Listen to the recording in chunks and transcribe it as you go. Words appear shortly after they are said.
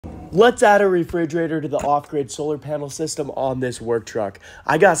Let's add a refrigerator to the off-grid solar panel system on this work truck.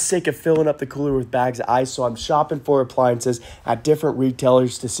 I got sick of filling up the cooler with bags of ice, so I'm shopping for appliances at different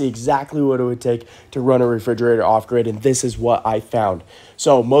retailers to see exactly what it would take to run a refrigerator off-grid, and this is what I found.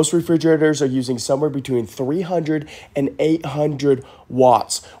 So most refrigerators are using somewhere between 300 and 800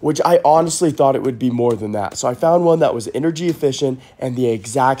 watts, which I honestly thought it would be more than that. So I found one that was energy efficient and the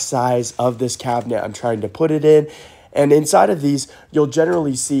exact size of this cabinet I'm trying to put it in. And inside of these, you'll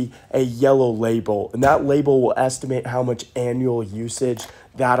generally see a yellow label, and that label will estimate how much annual usage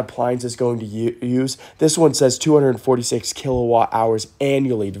that appliance is going to use. This one says 246 kilowatt hours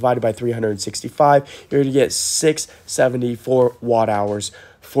annually divided by 365. You're going to get 674 watt hours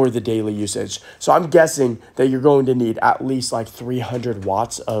for the daily usage. So I'm guessing that you're going to need at least like 300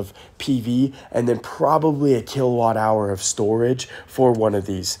 watts of PV and then probably a kilowatt hour of storage for one of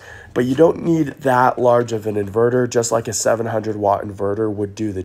these. But you don't need that large of an inverter, just like a 700 watt inverter would do the